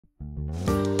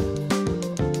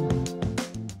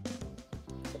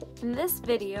In this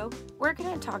video, we're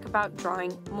going to talk about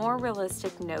drawing more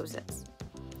realistic noses.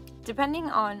 Depending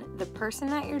on the person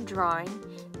that you're drawing,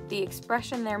 the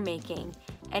expression they're making,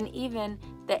 and even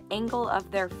the angle of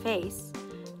their face,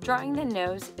 drawing the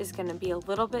nose is going to be a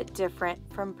little bit different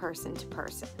from person to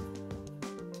person.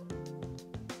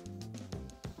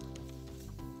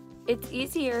 It's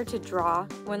easier to draw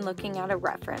when looking at a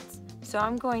reference, so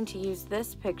I'm going to use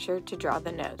this picture to draw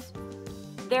the nose.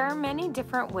 There are many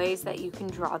different ways that you can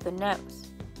draw the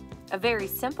nose. A very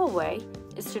simple way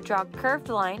is to draw curved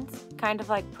lines, kind of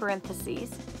like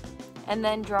parentheses, and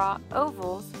then draw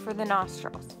ovals for the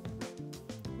nostrils.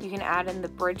 You can add in the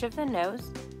bridge of the nose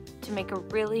to make a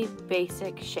really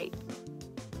basic shape.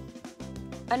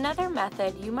 Another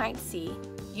method you might see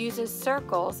uses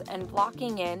circles and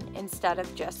blocking in instead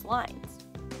of just lines.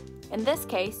 In this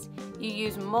case, you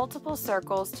use multiple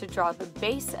circles to draw the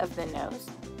base of the nose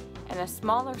and a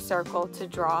smaller circle to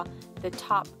draw the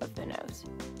top of the nose.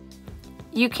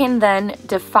 You can then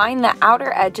define the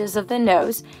outer edges of the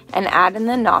nose and add in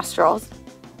the nostrils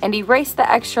and erase the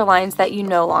extra lines that you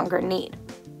no longer need.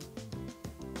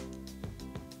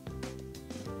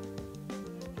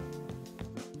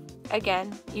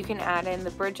 Again, you can add in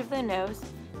the bridge of the nose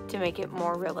to make it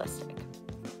more realistic.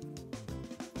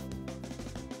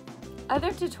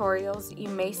 Other tutorials you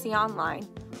may see online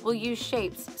will use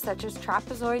shapes such as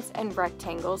trapezoids and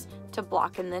rectangles to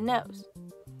block in the nose.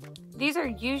 These are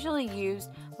usually used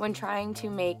when trying to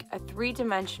make a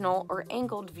three-dimensional or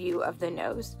angled view of the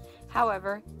nose.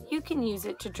 However, you can use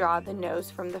it to draw the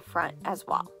nose from the front as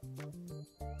well.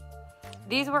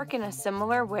 These work in a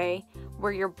similar way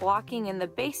where you're blocking in the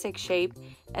basic shape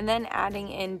and then adding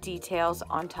in details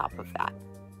on top of that.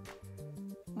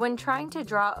 When trying to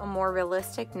draw a more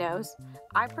realistic nose,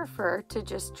 I prefer to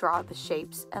just draw the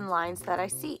shapes and lines that I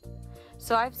see.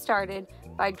 So I've started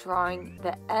by drawing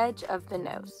the edge of the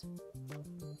nose.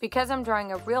 Because I'm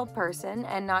drawing a real person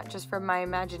and not just from my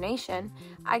imagination,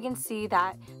 I can see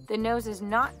that the nose is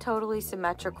not totally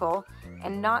symmetrical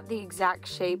and not the exact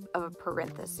shape of a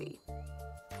parenthesis.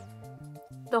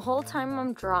 The whole time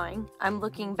I'm drawing, I'm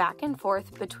looking back and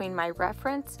forth between my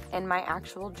reference and my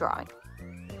actual drawing.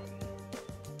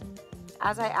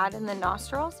 As I add in the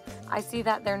nostrils, I see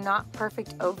that they're not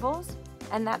perfect ovals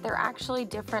and that they're actually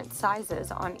different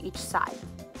sizes on each side.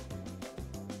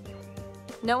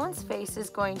 No one's face is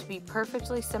going to be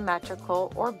perfectly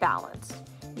symmetrical or balanced.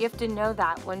 You have to know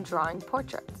that when drawing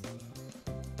portraits.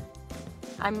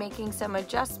 I'm making some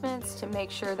adjustments to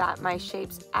make sure that my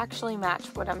shapes actually match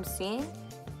what I'm seeing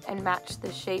and match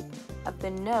the shape of the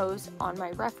nose on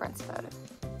my reference photo.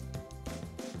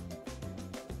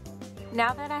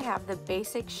 Now that I have the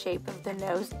basic shape of the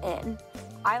nose in,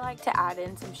 I like to add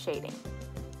in some shading.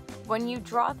 When you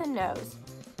draw the nose,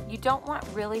 you don't want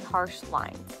really harsh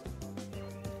lines.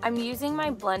 I'm using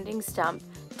my blending stump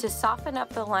to soften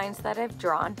up the lines that I've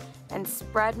drawn and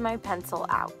spread my pencil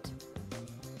out.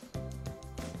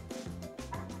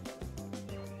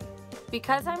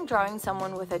 Because I'm drawing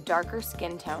someone with a darker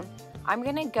skin tone, I'm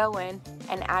going to go in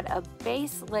and add a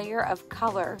base layer of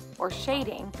color or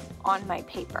shading on my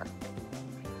paper.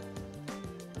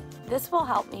 This will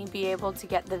help me be able to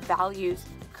get the values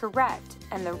correct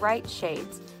and the right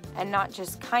shades and not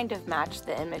just kind of match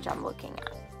the image I'm looking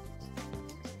at.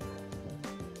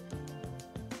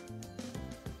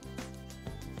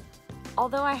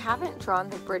 Although I haven't drawn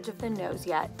the bridge of the nose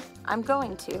yet, I'm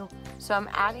going to, so I'm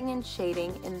adding in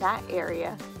shading in that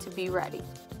area to be ready.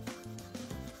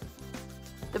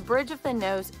 The bridge of the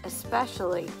nose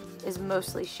especially is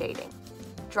mostly shading.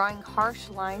 Drawing harsh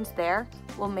lines there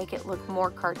will make it look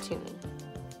more cartoony.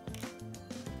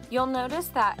 You'll notice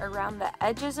that around the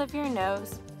edges of your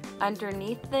nose,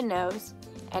 underneath the nose,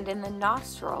 and in the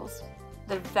nostrils,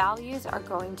 the values are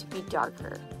going to be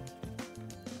darker.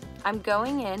 I'm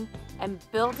going in and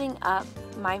building up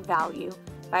my value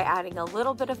by adding a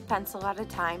little bit of pencil at a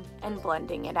time and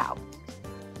blending it out.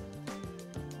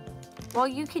 While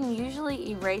you can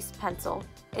usually erase pencil,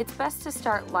 it's best to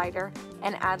start lighter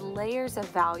and add layers of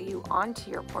value onto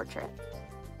your portrait.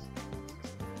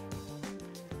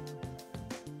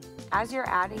 As you're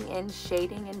adding in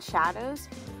shading and shadows,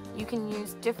 you can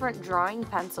use different drawing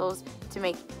pencils to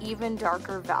make even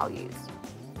darker values.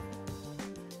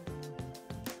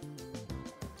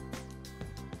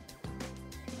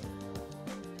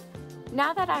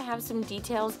 Now that I have some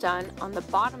details done on the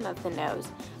bottom of the nose,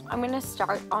 I'm going to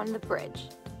start on the bridge.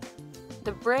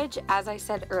 The bridge, as I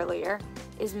said earlier,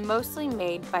 is mostly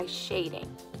made by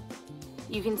shading.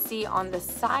 You can see on the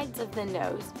sides of the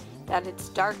nose that it's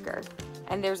darker,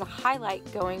 and there's a highlight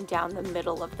going down the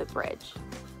middle of the bridge.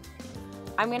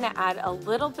 I'm going to add a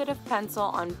little bit of pencil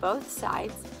on both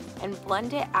sides and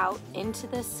blend it out into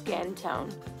the skin tone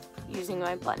using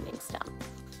my blending stump.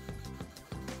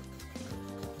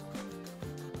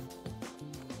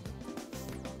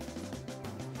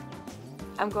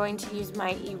 I'm going to use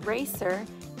my eraser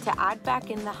to add back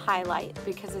in the highlight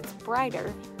because it's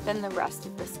brighter than the rest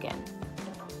of the skin.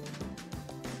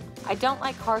 I don't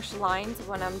like harsh lines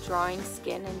when I'm drawing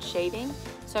skin and shading,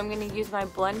 so I'm going to use my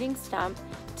blending stump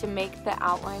to make the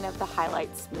outline of the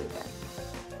highlight smoother.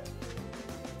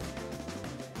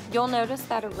 You'll notice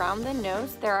that around the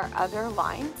nose there are other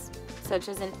lines, such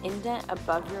as an indent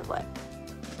above your lip.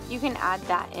 You can add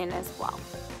that in as well.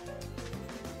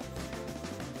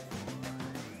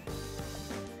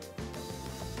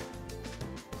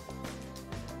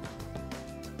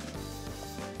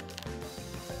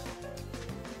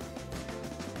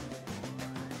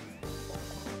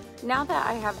 Now that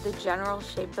I have the general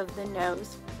shape of the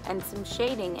nose and some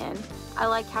shading in, I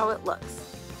like how it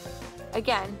looks.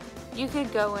 Again, you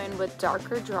could go in with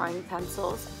darker drawing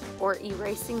pencils or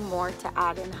erasing more to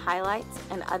add in highlights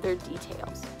and other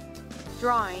details.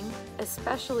 Drawing,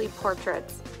 especially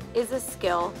portraits, is a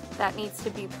skill that needs to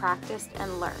be practiced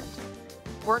and learned.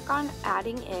 Work on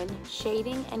adding in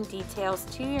shading and details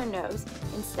to your nose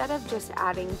instead of just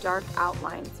adding dark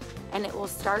outlines, and it will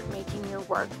start making your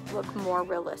work look more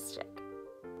realistic.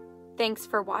 Thanks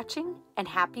for watching and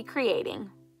happy creating!